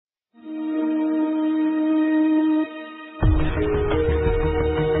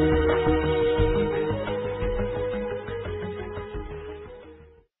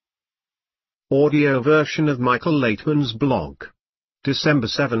Audio version of Michael Laitman's blog. December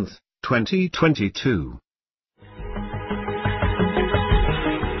 7, 2022.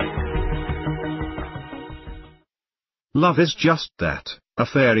 Love is just that, a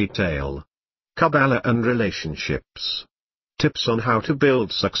fairy tale. Kabbalah and relationships. Tips on how to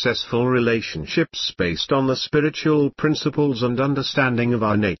build successful relationships based on the spiritual principles and understanding of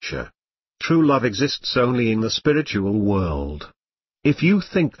our nature. True love exists only in the spiritual world. If you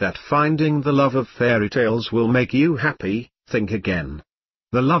think that finding the love of fairy tales will make you happy, think again.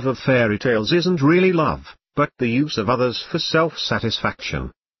 The love of fairy tales isn't really love, but the use of others for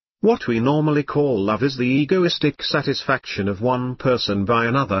self-satisfaction. What we normally call love is the egoistic satisfaction of one person by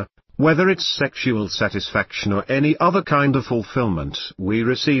another, whether it's sexual satisfaction or any other kind of fulfillment we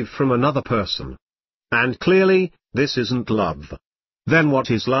receive from another person. And clearly, this isn't love. Then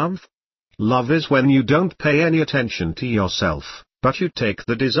what is love? Love is when you don't pay any attention to yourself, but you take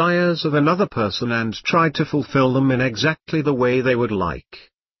the desires of another person and try to fulfill them in exactly the way they would like.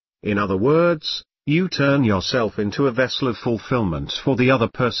 In other words, you turn yourself into a vessel of fulfillment for the other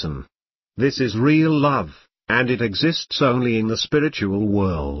person. This is real love, and it exists only in the spiritual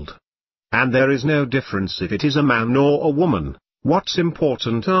world. And there is no difference if it is a man or a woman. What's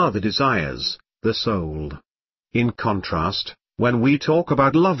important are the desires, the soul. In contrast, when we talk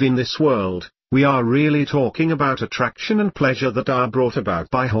about love in this world, we are really talking about attraction and pleasure that are brought about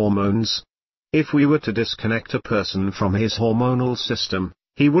by hormones. If we were to disconnect a person from his hormonal system,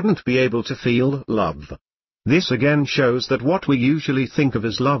 he wouldn't be able to feel love. This again shows that what we usually think of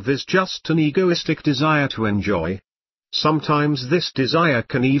as love is just an egoistic desire to enjoy. Sometimes this desire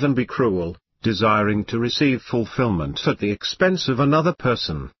can even be cruel, desiring to receive fulfillment at the expense of another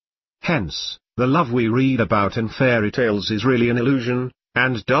person. Hence, the love we read about in fairy tales is really an illusion,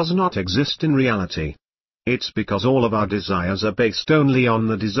 and does not exist in reality. It's because all of our desires are based only on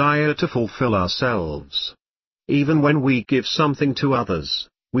the desire to fulfill ourselves. Even when we give something to others,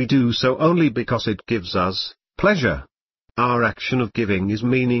 we do so only because it gives us pleasure. Our action of giving is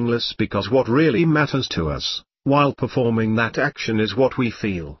meaningless because what really matters to us, while performing that action, is what we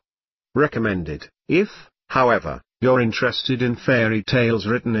feel. Recommended. If, however, you're interested in fairy tales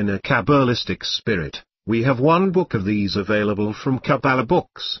written in a Kabbalistic spirit, we have one book of these available from Kabbalah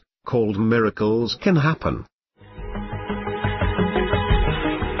Books, called Miracles Can Happen.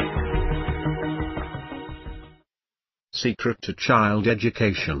 Secret to Child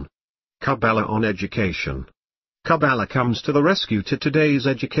Education. Kabbalah on Education. Kabbalah comes to the rescue to today's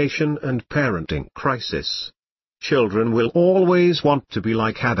education and parenting crisis. Children will always want to be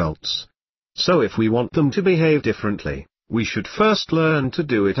like adults. So if we want them to behave differently, we should first learn to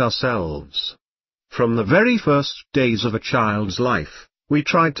do it ourselves. From the very first days of a child's life, we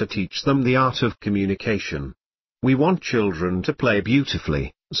tried to teach them the art of communication. We want children to play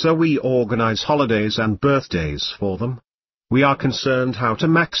beautifully, so we organize holidays and birthdays for them. We are concerned how to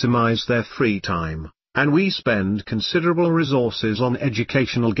maximize their free time, and we spend considerable resources on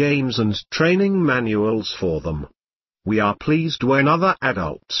educational games and training manuals for them. We are pleased when other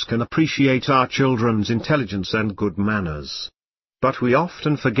adults can appreciate our children's intelligence and good manners. But we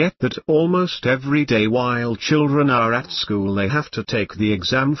often forget that almost every day while children are at school they have to take the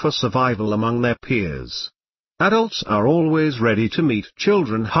exam for survival among their peers. Adults are always ready to meet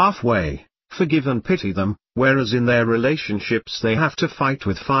children halfway, forgive and pity them, whereas in their relationships they have to fight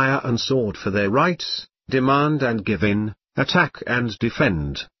with fire and sword for their rights, demand and give in, attack and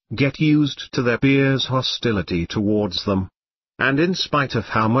defend, get used to their peers' hostility towards them. And in spite of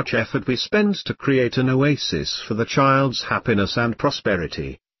how much effort we spend to create an oasis for the child's happiness and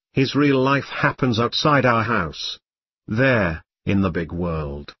prosperity, his real life happens outside our house. There, in the big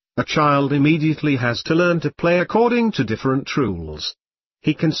world, a child immediately has to learn to play according to different rules.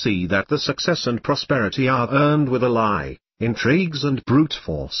 He can see that the success and prosperity are earned with a lie, intrigues and brute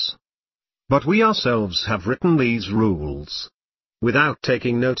force. But we ourselves have written these rules. Without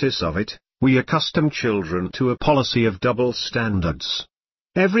taking notice of it, we accustom children to a policy of double standards.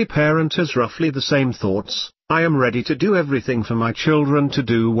 Every parent has roughly the same thoughts: I am ready to do everything for my children to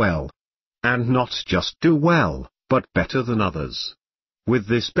do well. And not just do well, but better than others. With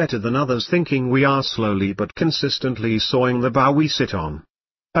this better than others thinking we are slowly but consistently sawing the bough we sit on.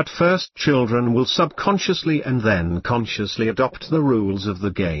 At first children will subconsciously and then consciously adopt the rules of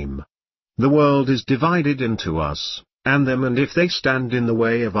the game. The world is divided into us and them, and if they stand in the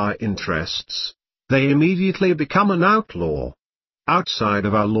way of our interests, they immediately become an outlaw. Outside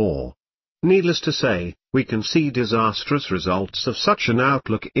of our law. Needless to say, we can see disastrous results of such an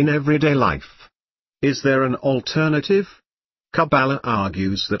outlook in everyday life. Is there an alternative? Kabbalah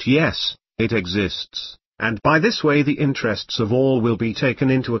argues that yes, it exists, and by this way the interests of all will be taken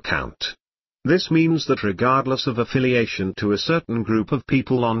into account. This means that regardless of affiliation to a certain group of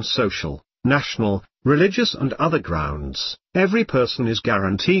people on social, national, religious and other grounds, every person is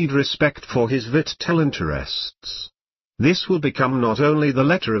guaranteed respect for his vital interests. This will become not only the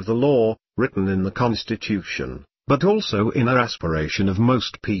letter of the law, written in the Constitution, but also inner aspiration of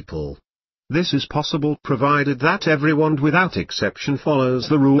most people. This is possible provided that everyone without exception follows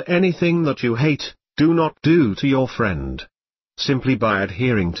the rule: anything that you hate, do not do to your friend. Simply by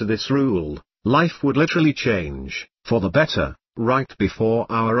adhering to this rule, life would literally change, for the better, right before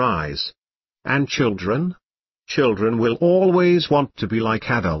our eyes. And children? Children will always want to be like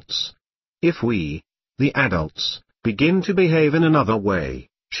adults. If we, the adults, begin to behave in another way,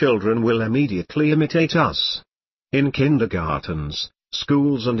 children will immediately imitate us. In kindergartens,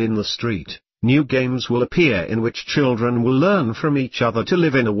 schools and in the street, new games will appear in which children will learn from each other to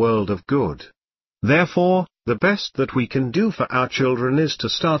live in a world of good. Therefore, the best that we can do for our children is to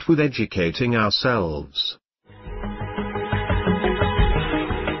start with educating ourselves.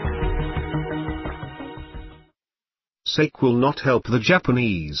 SAKE will not help the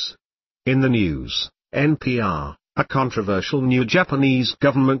Japanese. In the news, NPR, a controversial new Japanese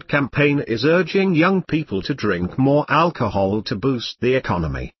government campaign is urging young people to drink more alcohol to boost the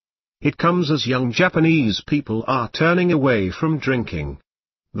economy. It comes as young Japanese people are turning away from drinking.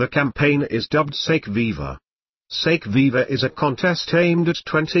 The campaign is dubbed SAKE Viva. SAKE Viva is a contest aimed at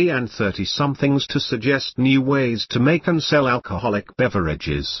 20 and 30-somethings to suggest new ways to make and sell alcoholic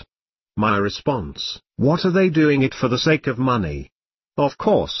beverages. My response: what are they doing it for the sake of money? Of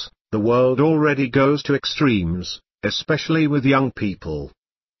course, the world already goes to extremes, especially with young people.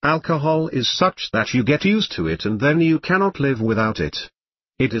 Alcohol is such that you get used to it and then you cannot live without it.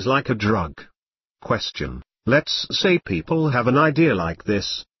 It is like a drug. Question: let's say people have an idea like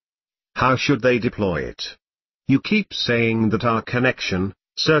this. How should they deploy it? You keep saying that our connection,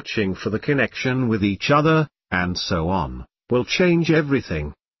 searching for the connection with each other, and so on, will change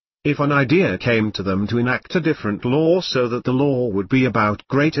everything. If an idea came to them to enact a different law so that the law would be about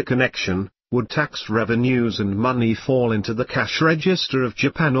greater connection, would tax revenues and money fall into the cash register of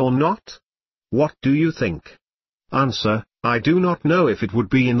Japan or not? What do you think? Answer: I do not know. If it would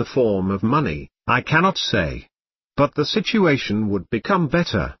be in the form of money, I cannot say. But the situation would become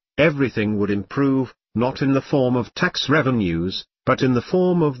better, everything would improve, not in the form of tax revenues, but in the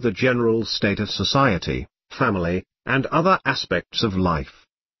form of the general state of society, family, and other aspects of life.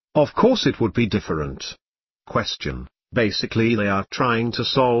 Of course it would be different. Question: basically they are trying to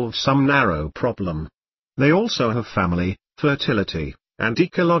solve some narrow problem. They also have family, fertility, and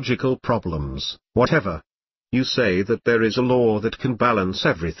ecological problems, whatever. You say that there is a law that can balance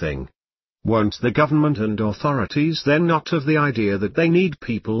everything. Won't the government and authorities then not have the idea that they need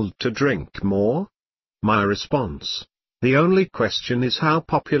people to drink more? My response: the only question is how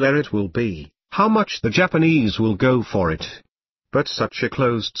popular it will be, how much the Japanese will go for it. But such a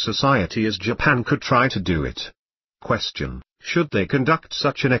closed society as Japan could try to do it. Question: should they conduct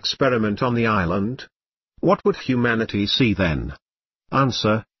such an experiment on the island? What would humanity see then?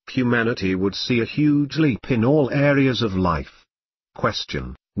 Answer: humanity would see a huge leap in all areas of life.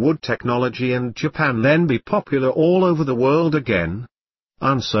 Question: would technology and Japan then be popular all over the world again?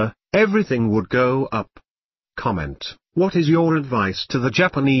 Answer: everything would go up. Comment: what is your advice to the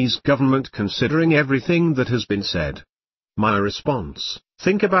Japanese government considering everything that has been said? My response: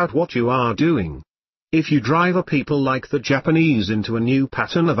 think about what you are doing. If you drive a people like the Japanese into a new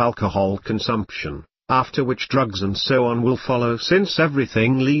pattern of alcohol consumption, after which drugs and so on will follow, since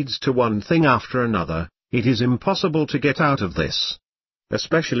everything leads to one thing after another, it is impossible to get out of this.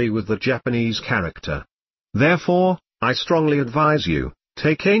 Especially with the Japanese character. Therefore, I strongly advise you,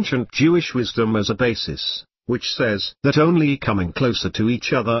 take ancient Jewish wisdom as a basis, which says that only coming closer to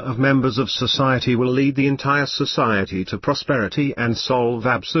each other of members of society will lead the entire society to prosperity and solve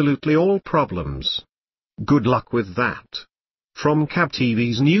absolutely all problems. Good luck with that. From CAB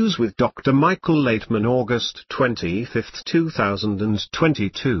TV's News with Dr. Michael Laitman, August 25,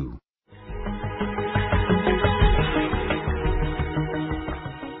 2022.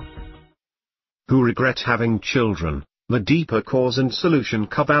 Who regret having children, the deeper cause and solution.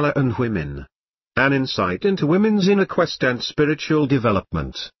 Kabbalah and women. An insight into women's inner quest and spiritual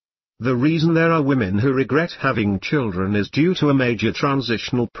development. The reason there are women who regret having children is due to a major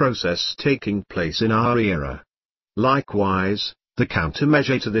transitional process taking place in our era. Likewise, the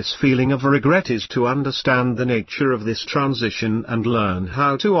countermeasure to this feeling of regret is to understand the nature of this transition and learn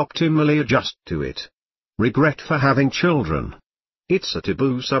how to optimally adjust to it. Regret for having children. It's a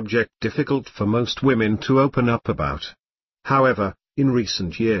taboo subject difficult for most women to open up about. However, In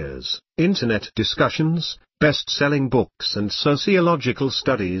recent years, internet discussions, best-selling books and sociological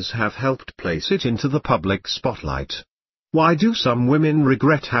studies have helped place it into the public spotlight. Why do some women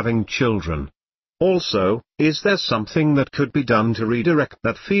regret having children? Also, is there something that could be done to redirect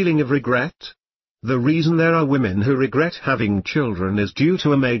that feeling of regret? The reason there are women who regret having children is due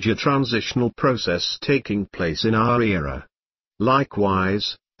to a major transitional process taking place in our era.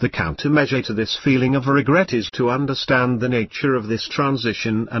 Likewise, the countermeasure to this feeling of regret is to understand the nature of this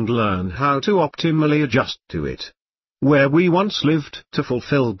transition and learn how to optimally adjust to it. Where we once lived to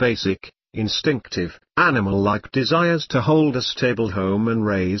fulfill basic, instinctive, animal-like desires to hold a stable home and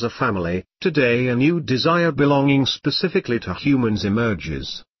raise a family, today a new desire belonging specifically to humans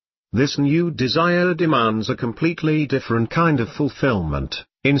emerges. This new desire demands a completely different kind of fulfillment.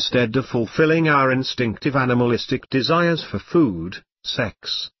 Instead of fulfilling our instinctive animalistic desires for food,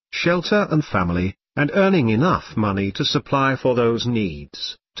 sex, shelter and family, and earning enough money to supply for those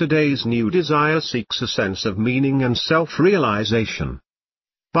needs, today's new desire seeks a sense of meaning and self-realization.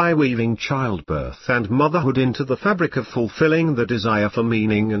 By weaving childbirth and motherhood into the fabric of fulfilling the desire for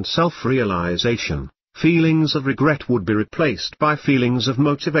meaning and self-realization, feelings of regret would be replaced by feelings of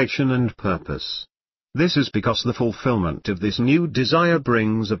motivation and purpose. This is because the fulfillment of this new desire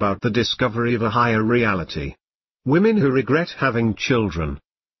brings about the discovery of a higher reality. Women who regret having children.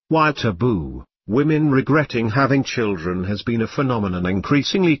 While taboo, women regretting having children has been a phenomenon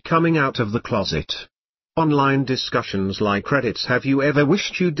increasingly coming out of the closet. Online discussions like Reddit's "Have you ever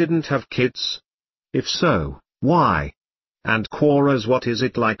wished you didn't have kids? If so, why?" and Quora's "What is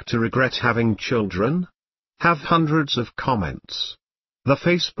it like to regret having children?" have hundreds of comments. The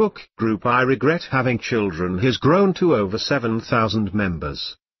Facebook group "I Regret Having Children" has grown to over 7,000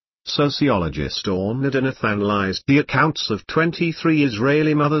 members. Sociologist Orna Donath analyzed the accounts of 23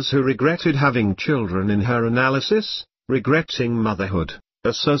 Israeli mothers who regretted having children in her analysis, Regretting Motherhood,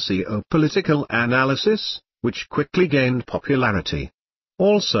 a socio-political analysis, which quickly gained popularity.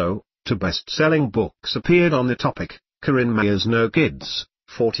 Also, two best-selling books appeared on the topic, Corinne Mayer's No Kids,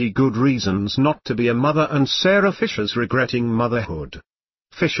 40 Good Reasons Not to Be a Mother and Sarah Fisher's Regretting Motherhood.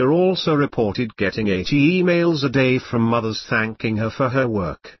 Fisher also reported getting 80 emails a day from mothers thanking her for her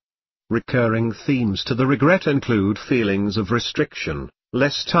work. Recurring themes to the regret include feelings of restriction,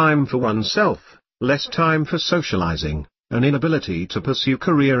 less time for oneself, less time for socializing, an inability to pursue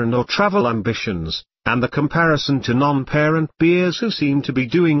career and/or travel ambitions, and the comparison to non-parent peers who seem to be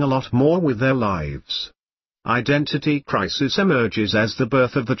doing a lot more with their lives. Identity crisis emerges as the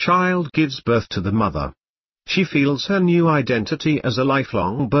birth of the child gives birth to the mother. She feels her new identity as a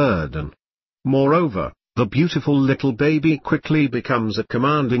lifelong burden. Moreover, the beautiful little baby quickly becomes a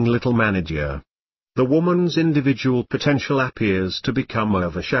commanding little manager. The woman's individual potential appears to become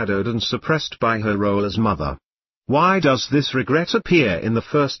overshadowed and suppressed by her role as mother. Why does this regret appear in the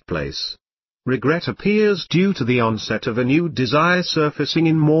first place? Regret appears due to the onset of a new desire surfacing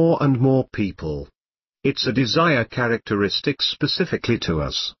in more and more people. It's a desire characteristic specifically to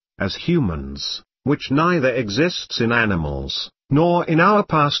us, as humans, which neither exists in animals, nor in our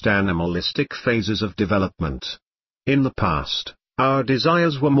past animalistic phases of development. In the past, our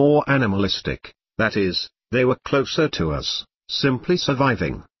desires were more animalistic, that is, they were closer to us, simply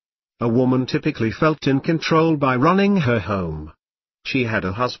surviving. A woman typically felt in control by running her home. She had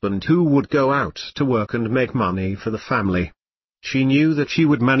a husband who would go out to work and make money for the family. She knew that she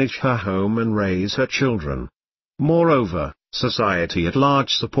would manage her home and raise her children. Moreover, society at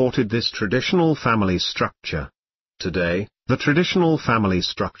large supported this traditional family structure. Today, the traditional family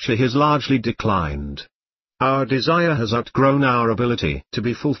structure has largely declined. Our desire has outgrown our ability to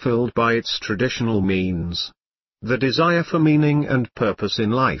be fulfilled by its traditional means. The desire for meaning and purpose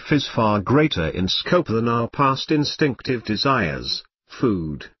in life is far greater in scope than our past instinctive desires,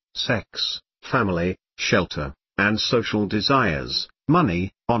 food, sex, family, shelter, and social desires,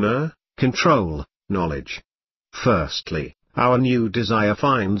 money, honor, control, knowledge. Firstly, our new desire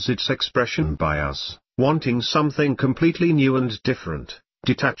finds its expression by us wanting something completely new and different,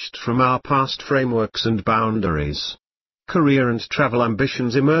 detached from our past frameworks and boundaries. Career and travel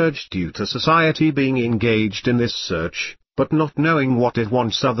ambitions emerge due to society being engaged in this search, but not knowing what it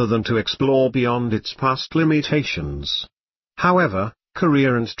wants other than to explore beyond its past limitations. However,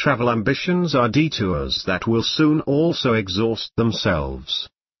 career and travel ambitions are detours that will soon also exhaust themselves.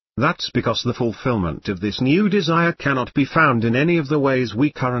 That's because the fulfillment of this new desire cannot be found in any of the ways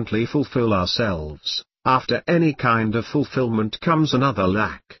we currently fulfill ourselves. After any kind of fulfillment comes another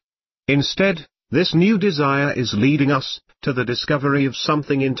lack. Instead, this new desire is leading us to the discovery of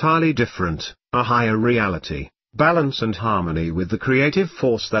something entirely different, a higher reality, balance and harmony with the creative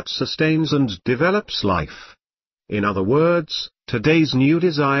force that sustains and develops life. In other words, today's new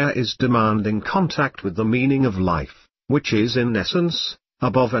desire is demanding contact with the meaning of life, which is in essence,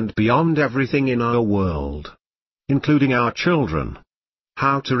 above and beyond everything in our world, including our children.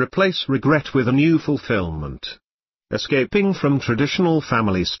 How to replace regret with a new fulfillment. Escaping from traditional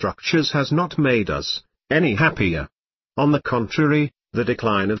family structures has not made us any happier. On the contrary, the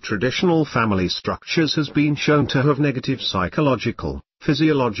decline of traditional family structures has been shown to have negative psychological,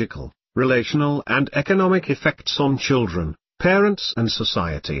 physiological, relational and economic effects on children, parents and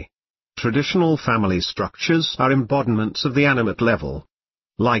society. Traditional family structures are embodiments of the animate level.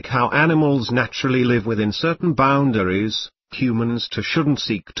 Like how animals naturally live within certain boundaries, humans too shouldn't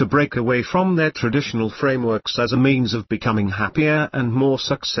seek to break away from their traditional frameworks as a means of becoming happier and more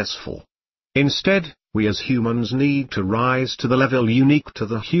successful. Instead, we as humans need to rise to the level unique to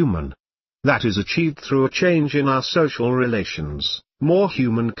the human. That is achieved through a change in our social relations, more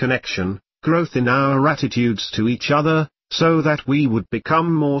human connection, growth in our attitudes to each other, so that we would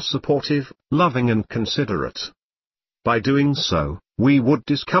become more supportive, loving and considerate. By doing so, we would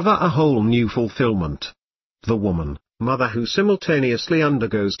discover a whole new fulfillment. The woman, mother who simultaneously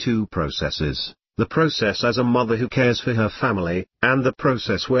undergoes two processes, the process as a mother who cares for her family, and the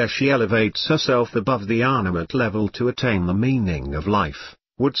process where she elevates herself above the animate level to attain the meaning of life,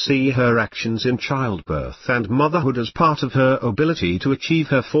 would see her actions in childbirth and motherhood as part of her ability to achieve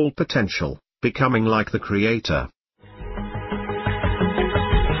her full potential, becoming like the Creator.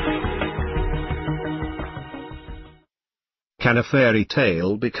 Can a fairy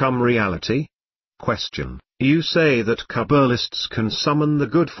tale become reality? Question. You say that Kabbalists can summon the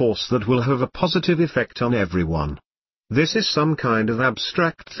good force that will have a positive effect on everyone. This is some kind of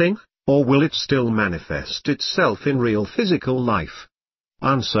abstract thing, or will it still manifest itself in real physical life?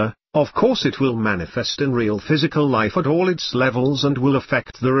 Answer. Of course it will manifest in real physical life at all its levels and will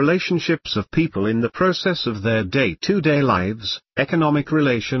affect the relationships of people in the process of their day-to-day lives, economic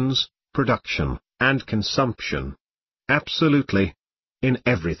relations, production, and consumption. Absolutely. In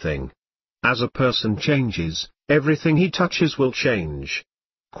everything. As a person changes, everything he touches will change.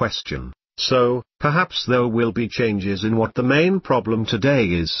 Question. So, perhaps there will be changes in what the main problem today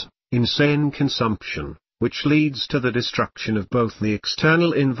is, insane consumption, which leads to the destruction of both the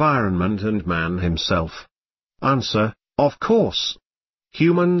external environment and man himself. Answer. Of course.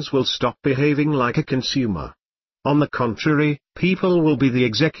 Humans will stop behaving like a consumer. On the contrary, people will be the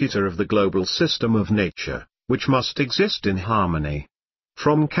executor of the global system of nature, which must exist in harmony.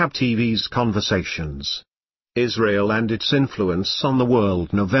 From Cab TV's Conversations. Israel and its influence on the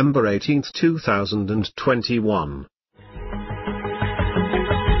world, November 18, 2021.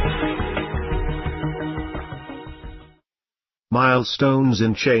 Milestones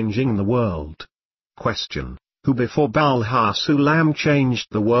in changing the world. Question. Who before Baal HaSulam changed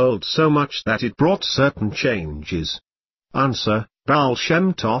the world so much that it brought certain changes? Answer. Baal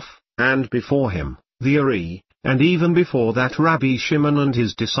Shem Tov, and before him, the Ari, and even before that Rabbi Shimon and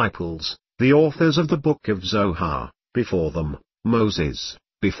his disciples, the authors of the Book of Zohar, before them, Moses,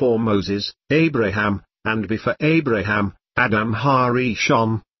 before Moses, Abraham, and before Abraham, Adam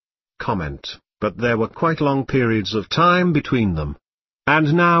HaRishon. Comment. But there were quite long periods of time between them.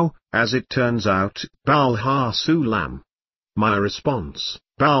 And now, as it turns out, Baal HaSulam. My response,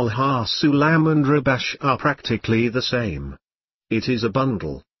 Baal HaSulam and Rabash are practically the same. It is a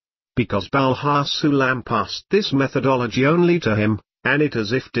bundle. Because Baal HaSulam passed this methodology only to him, and it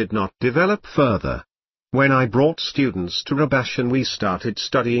as if did not develop further. When I brought students to Rabash and we started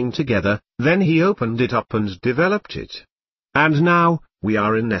studying together, then he opened it up and developed it. And now, we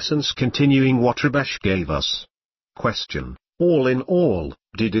are in essence continuing what Rabash gave us. Question. All in all,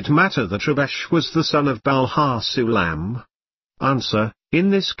 did it matter that Rabash was the son of Baal HaSulam? Answer.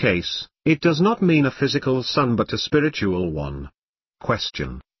 In this case, it does not mean a physical son but a spiritual one.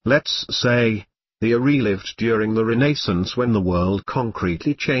 Question. Let's say, the Ari lived during the Renaissance when the world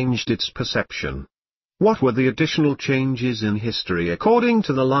concretely changed its perception. What were the additional changes in history according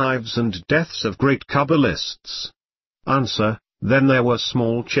to the lives and deaths of great Kabbalists? Answer. Then there were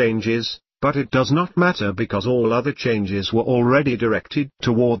small changes, but it does not matter because all other changes were already directed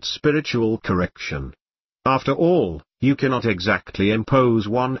towards spiritual correction. After all, you cannot exactly impose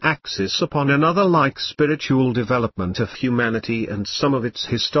one axis upon another like spiritual development of humanity and some of its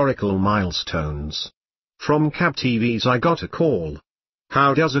historical milestones. From Cab TV's I Got a Call.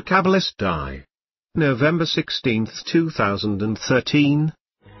 How does a Kabbalist die? November 16, 2013.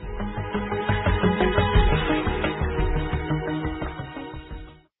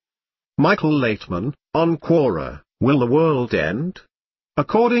 Michael Laitman, on Quora, will the world end?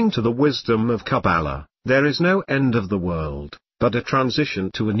 According to the wisdom of Kabbalah, there is no end of the world, but a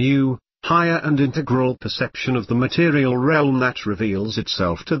transition to a new, higher and integral perception of the material realm that reveals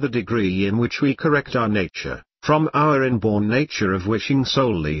itself to the degree in which we correct our nature, from our inborn nature of wishing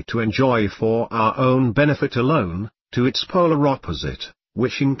solely to enjoy for our own benefit alone, to its polar opposite,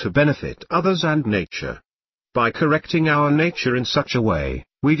 wishing to benefit others and nature. By correcting our nature in such a way,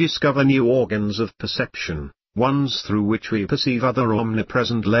 we discover new organs of perception, ones through which we perceive other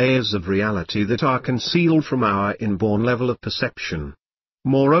omnipresent layers of reality that are concealed from our inborn level of perception.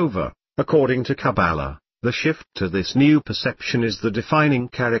 Moreover, according to Kabbalah, the shift to this new perception is the defining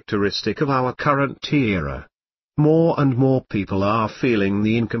characteristic of our current era. More and more people are feeling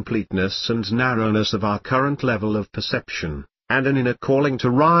the incompleteness and narrowness of our current level of perception, and an inner calling to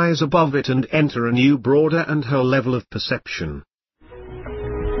rise above it and enter a new broader and whole level of perception.